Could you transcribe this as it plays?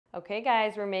Okay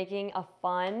guys, we're making a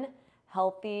fun,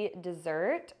 healthy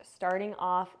dessert, starting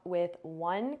off with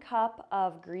 1 cup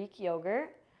of Greek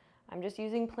yogurt. I'm just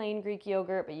using plain Greek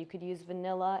yogurt, but you could use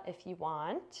vanilla if you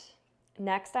want.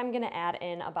 Next, I'm gonna add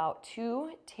in about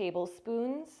 2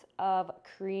 tablespoons of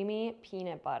creamy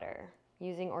peanut butter,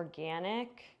 using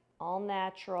organic, all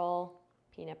natural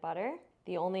peanut butter.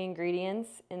 The only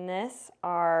ingredients in this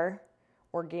are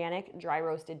organic dry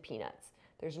roasted peanuts.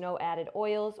 There's no added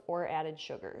oils or added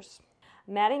sugars.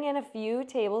 I'm adding in a few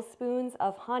tablespoons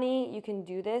of honey. You can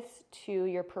do this to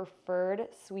your preferred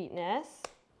sweetness.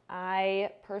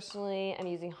 I personally am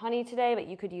using honey today, but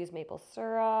you could use maple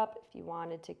syrup. If you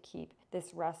wanted to keep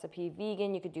this recipe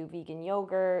vegan, you could do vegan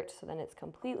yogurt, so then it's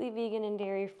completely vegan and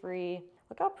dairy-free.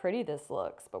 Look how pretty this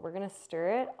looks, but we're gonna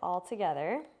stir it all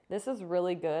together. This is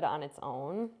really good on its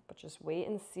own, but just wait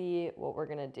and see what we're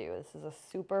gonna do. This is a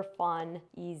super fun,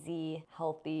 easy,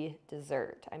 healthy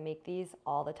dessert. I make these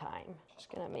all the time.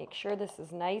 Just gonna make sure this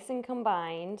is nice and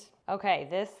combined. Okay,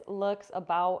 this looks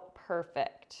about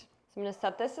perfect. So I'm gonna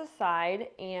set this aside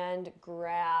and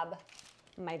grab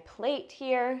my plate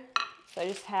here. So I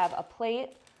just have a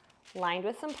plate lined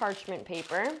with some parchment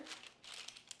paper.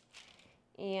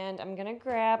 And I'm gonna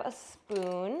grab a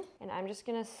spoon and I'm just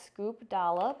gonna scoop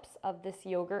dollops of this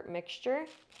yogurt mixture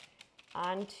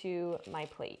onto my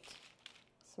plate.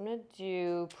 So I'm gonna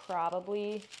do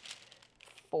probably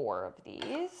 4 of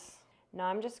these. Now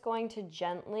I'm just going to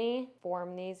gently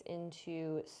form these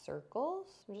into circles.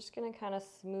 I'm just gonna kind of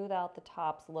smooth out the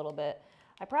tops a little bit.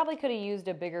 I probably could have used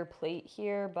a bigger plate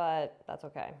here, but that's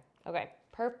okay. Okay,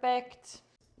 perfect.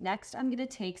 Next, I'm gonna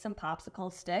take some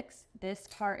popsicle sticks. This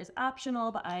part is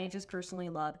optional, but I just personally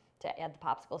love to add the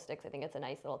popsicle sticks. I think it's a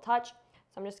nice little touch. So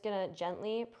I'm just gonna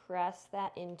gently press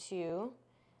that into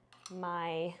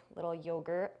my little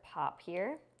yogurt pop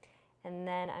here. And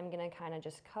then I'm gonna kind of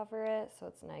just cover it so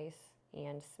it's nice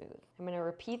and smooth. I'm gonna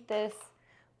repeat this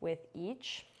with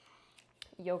each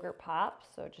yogurt pop.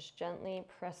 So just gently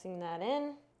pressing that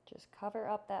in. Just cover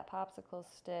up that popsicle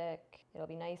stick. It'll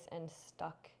be nice and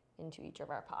stuck into each of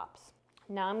our pops.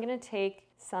 Now I'm gonna take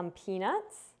some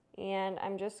peanuts and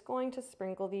I'm just going to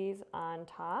sprinkle these on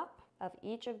top of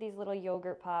each of these little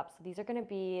yogurt pops. These are gonna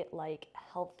be like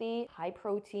healthy, high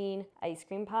protein ice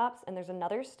cream pops. And there's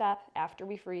another step after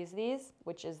we freeze these,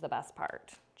 which is the best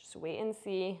part. Just wait and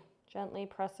see, gently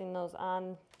pressing those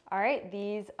on. All right,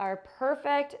 these are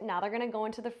perfect. Now they're gonna go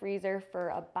into the freezer for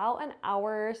about an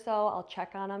hour or so. I'll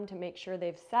check on them to make sure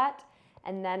they've set.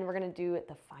 And then we're gonna do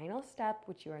the final step,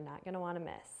 which you are not gonna wanna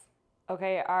miss.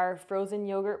 Okay, our frozen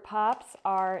yogurt pops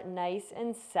are nice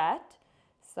and set.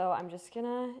 So I'm just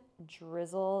gonna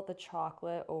drizzle the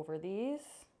chocolate over these.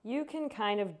 You can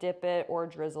kind of dip it or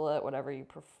drizzle it, whatever you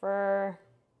prefer.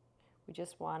 We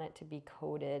just want it to be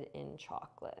coated in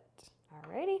chocolate.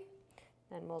 Alrighty,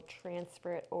 then we'll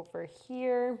transfer it over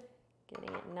here,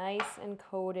 getting it nice and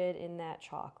coated in that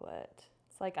chocolate.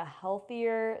 Like a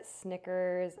healthier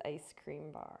Snickers ice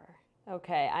cream bar.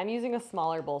 Okay, I'm using a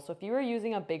smaller bowl, so if you were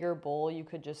using a bigger bowl, you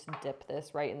could just dip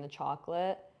this right in the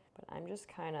chocolate, but I'm just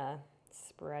kind of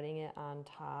spreading it on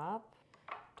top.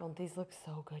 Don't these look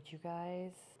so good, you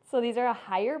guys? So these are a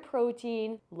higher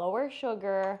protein, lower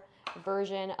sugar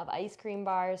version of ice cream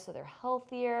bars, so they're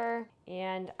healthier.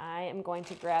 And I am going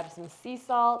to grab some sea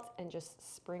salt and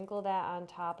just sprinkle that on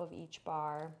top of each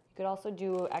bar. You could also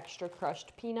do extra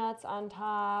crushed peanuts on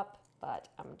top, but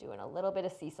I'm doing a little bit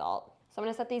of sea salt. So I'm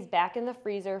gonna set these back in the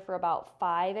freezer for about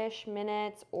 5-ish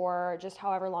minutes or just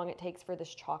however long it takes for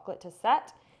this chocolate to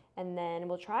set, and then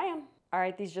we'll try them. All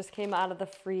right, these just came out of the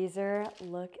freezer.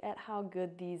 Look at how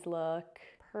good these look.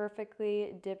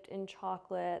 Perfectly dipped in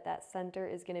chocolate. That center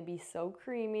is gonna be so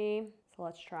creamy. So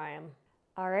let's try them.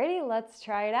 Alrighty, let's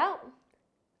try it out.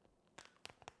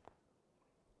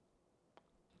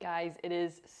 Guys, it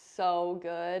is so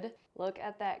good. Look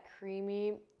at that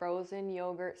creamy frozen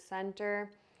yogurt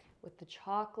center with the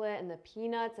chocolate and the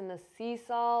peanuts and the sea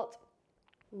salt.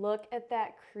 Look at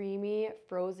that creamy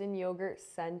frozen yogurt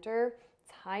center.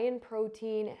 It's high in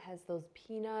protein. It has those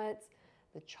peanuts,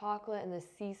 the chocolate, and the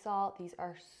sea salt. These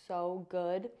are so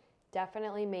good.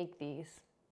 Definitely make these.